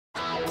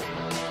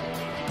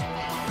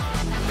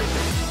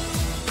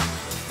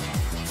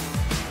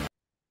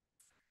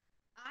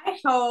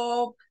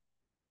hope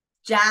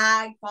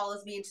Jag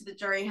follows me into the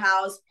jury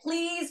house.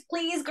 Please,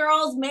 please,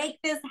 girls,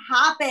 make this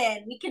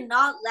happen. We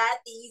cannot let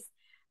these,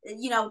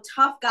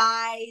 tough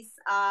guys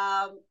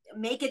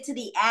make it to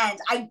the end.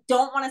 I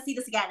don't want to see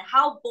this again.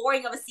 How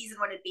boring of a season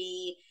would it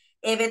be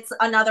if it's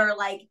another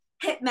like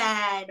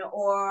Hitman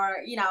or,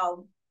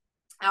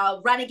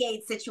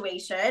 renegade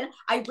situation?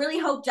 I really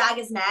hope Jag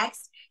is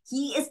next.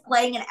 He is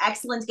playing an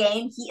excellent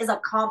game. He is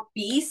a comp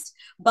beast,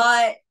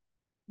 but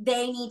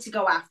they need to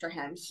go after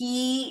him.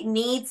 He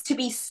needs to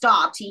be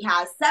stopped. He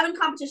has 7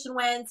 competition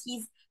wins.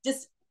 He's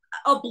just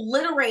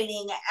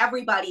obliterating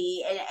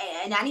everybody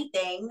and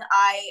anything.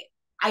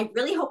 I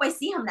really hope I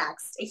see him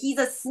next. He's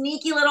a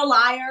sneaky little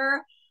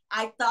liar.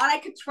 I thought I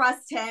could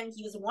trust him.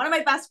 He was one of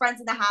my best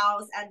friends in the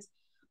house, and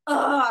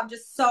I'm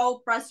just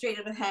so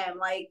frustrated with him.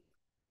 Like,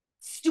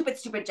 stupid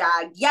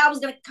Jag. Yeah, I was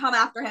gonna come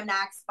after him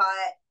next, but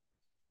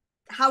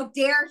how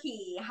dare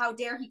he? How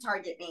dare he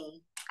target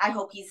me? I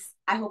hope he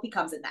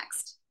comes in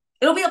next.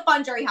 It'll be a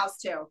fun jury house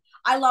too.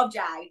 I love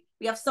Jag.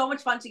 We have so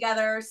much fun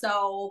together.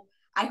 So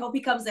I hope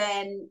he comes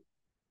in,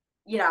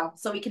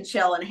 so we can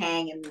chill and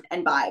hang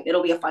and vibe.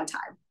 It'll be a fun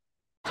time.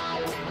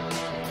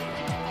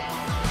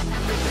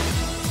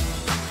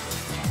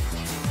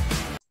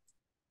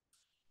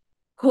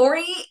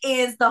 Corey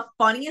is the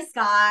funniest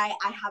guy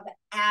I have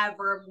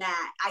ever met.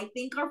 I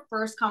think our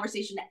first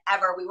conversation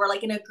ever, we were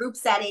like in a group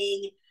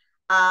setting,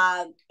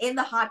 in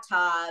the hot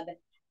tub,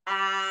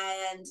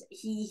 and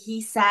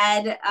he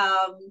said,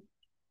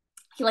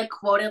 he like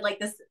quoted like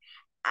this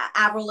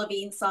Avril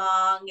Lavigne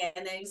song,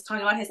 and then he was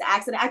talking about his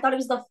accent. I thought it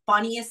was the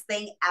funniest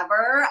thing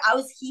ever. I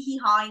was hee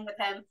hawing with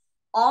him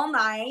all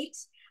night.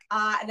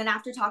 And then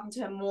after talking to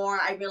him more,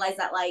 I realized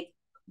that like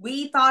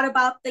we thought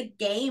about the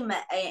game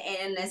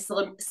in a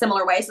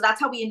similar way. So that's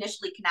how we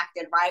initially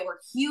connected, right? We're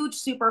huge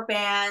super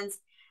fans.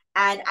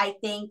 And I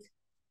think,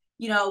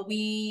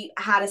 we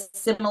had a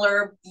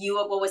similar view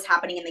of what was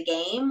happening in the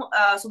game.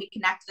 So we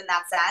connected in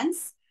that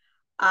sense.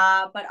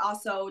 But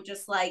also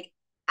just like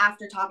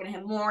after talking to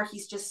him more,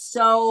 he's just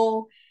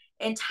so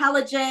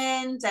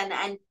intelligent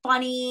and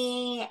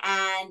funny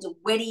and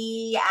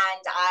witty.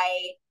 And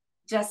I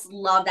just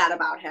love that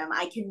about him.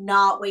 I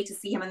cannot wait to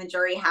see him in the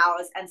jury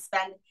house and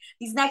spend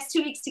these next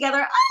 2 weeks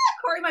together.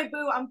 Corey, my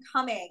boo, I'm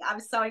coming. I'm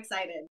so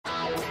excited.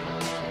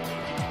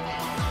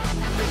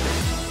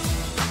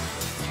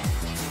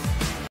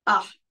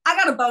 I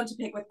got a bone to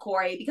pick with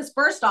Corey because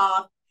first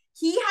off,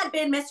 he had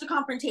been Mr.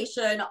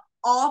 Confrontation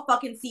all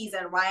fucking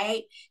season,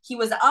 right? He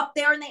was up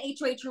there in the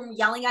HOH room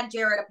yelling at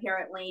Jared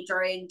apparently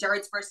during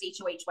Jared's first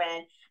HOH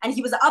win. And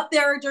he was up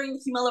there during the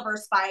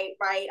Humiliverse fight,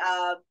 right?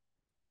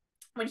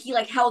 When he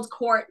like held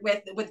court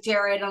with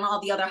Jared and all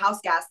the other house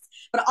guests.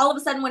 But all of a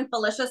sudden when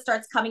Felicia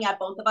starts coming at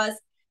both of us,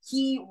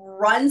 he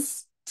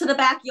runs to the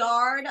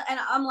backyard and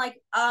I'm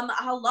like,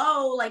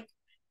 hello, like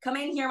come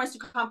in here, Mr.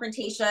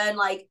 Confrontation,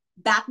 like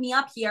back me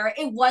up here.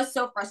 It was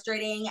so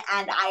frustrating.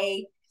 And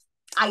I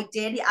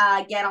did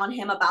get on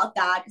him about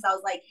that because I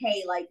was like,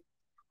 hey, like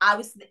I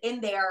was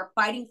in there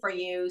fighting for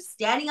you,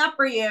 standing up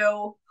for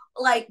you.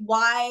 Like,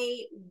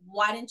 why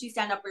didn't you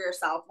stand up for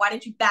yourself? Why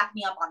didn't you back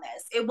me up on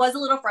this? It was a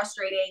little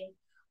frustrating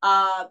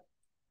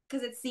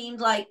because it seemed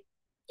like,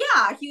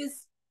 yeah,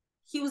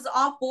 he was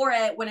all for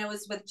it when it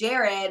was with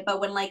Jared, but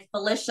when like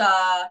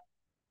Felicia,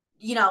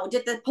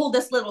 pulled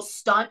this little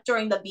stunt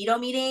during the veto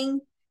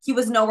meeting, he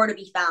was nowhere to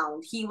be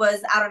found. He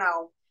was, I don't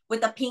know,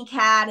 with the pink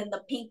hat and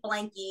the pink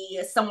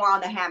blankie somewhere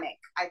on the hammock,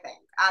 I think.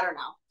 I don't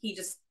know. He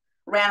just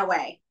ran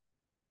away.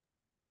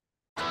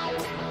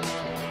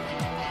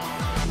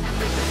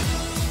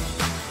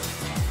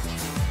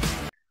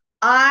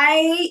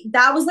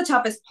 That was the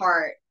toughest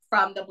part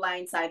from the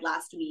blind side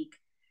last week.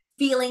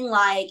 Feeling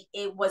like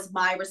it was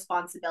my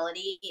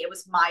responsibility. It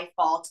was my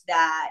fault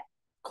that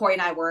Corey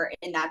and I were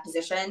in that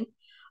position.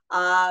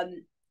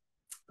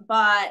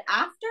 But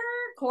after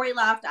Corey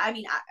left, I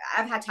mean,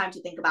 I've had time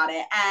to think about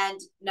it. And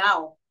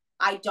no,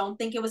 I don't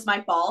think it was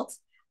my fault.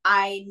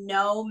 I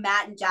know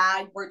Matt and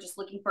Jag were just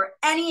looking for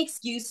any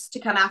excuse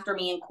to come after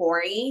me and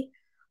Corey.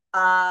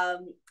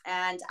 And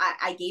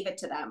I gave it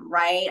to them,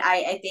 right?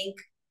 I think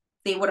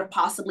they would have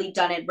possibly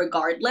done it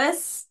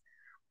regardless.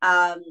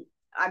 I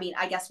mean,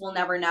 I guess we'll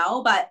never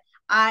know, but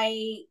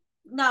I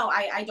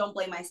don't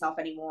blame myself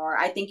anymore.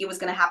 I think it was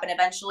going to happen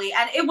eventually.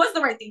 And it was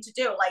the right thing to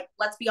do. Like,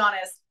 let's be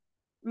honest.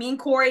 Me and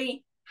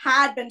Corey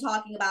had been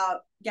talking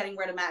about getting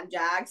rid of Matt and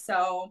Jag.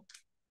 So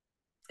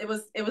it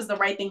was the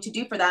right thing to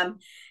do for them.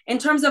 In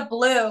terms of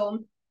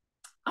Blue,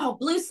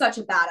 Blue's such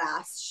a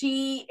badass.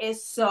 She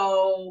is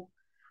so,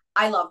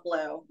 I love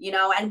Blue,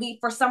 and we,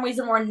 for some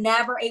reason, were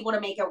never able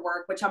to make it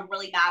work, which I'm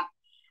really mad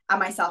at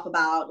myself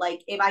about.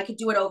 Like, if I could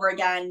do it over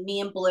again,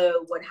 me and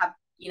Blue would have,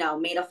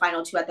 made a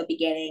final 2 at the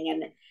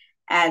beginning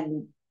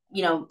and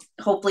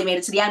hopefully made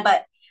it to the end.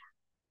 But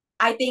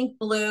I think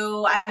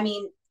Blue, I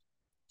mean,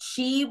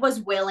 she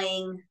was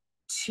willing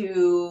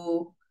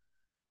to,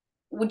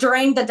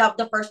 during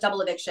the first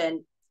double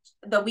eviction,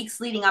 the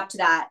weeks leading up to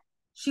that,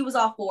 she was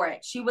all for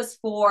it. She was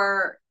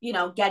for,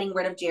 getting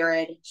rid of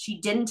Jared. She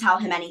didn't tell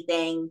him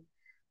anything.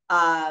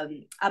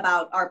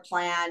 about our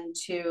plan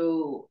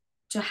to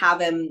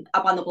have him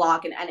up on the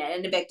block and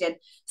evicted.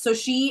 So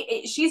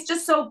she's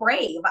just so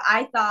brave.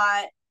 I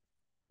thought,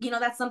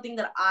 that's something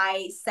that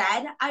I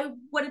said I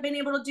would have been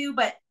able to do,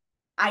 but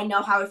I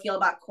know how I feel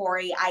about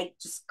Corey. I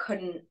just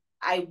couldn't.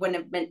 I wouldn't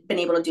have been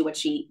able to do what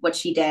she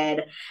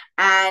did,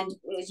 and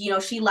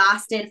she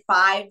lasted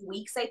 5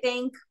 weeks, I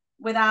think,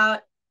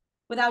 without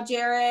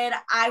Jared.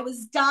 I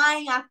was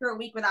dying after a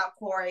week without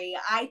Corey.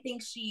 I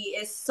think she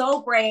is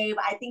so brave.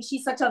 I think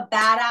she's such a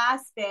badass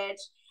bitch,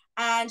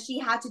 and she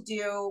had to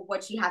do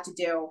what she had to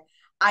do.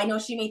 I know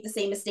she made the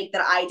same mistake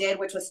that I did,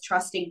 which was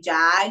trusting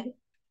Jag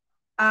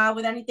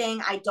with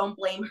anything. I don't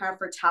blame her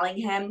for telling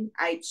him.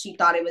 She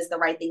thought it was the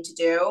right thing to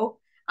do.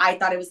 I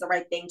thought it was the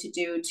right thing to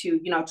do to,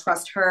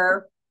 trust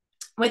her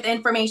with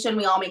information.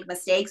 We all make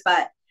mistakes,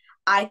 but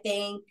I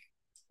think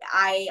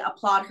I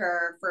applaud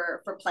her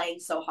for playing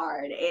so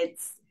hard. It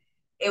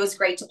was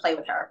great to play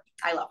with her.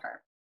 I love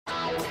her.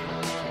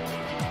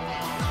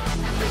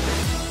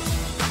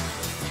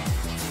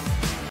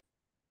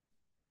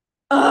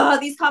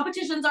 These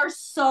competitions are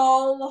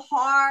so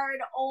hard.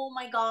 Oh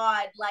my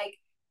God. Like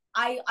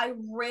I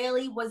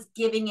really was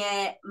giving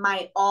it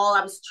my all.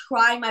 I was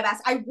trying my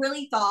best. I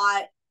really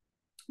thought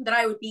that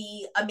I would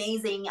be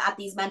amazing at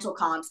these mental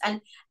comps.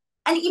 And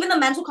even the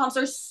mental comps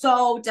are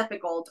so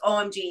difficult.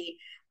 OMG.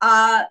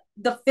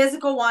 The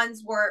physical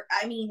ones were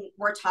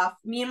tough.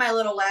 Me and my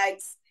little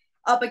legs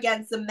up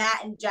against the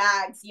Matt and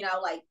Jags,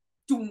 like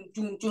doom,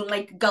 doom, doom,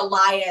 like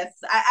Goliath.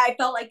 I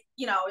felt like,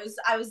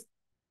 I was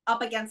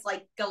up against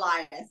like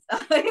Goliath.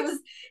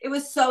 it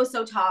was so,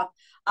 so tough.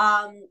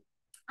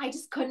 I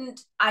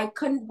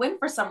couldn't win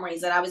for some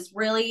reason. I was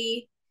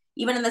really,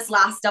 even in this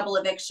last double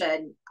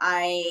eviction,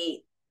 I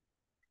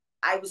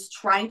was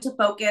trying to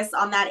focus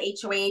on that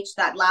HOH,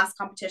 that last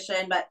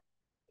competition, but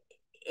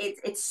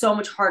it's so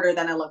much harder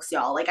than it looks,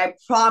 y'all. Like, I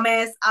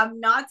promise I'm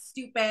not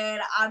stupid.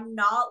 I'm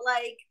not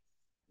like,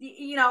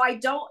 I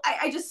don't,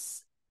 I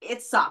just,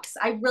 it sucks.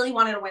 I really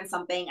wanted to win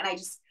something, and I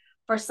just,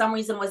 for some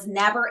reason, was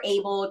never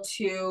able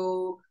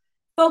to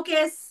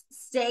focus,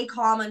 stay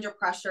calm under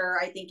pressure,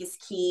 I think is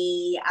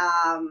key.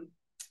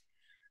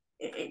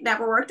 It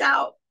never worked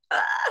out.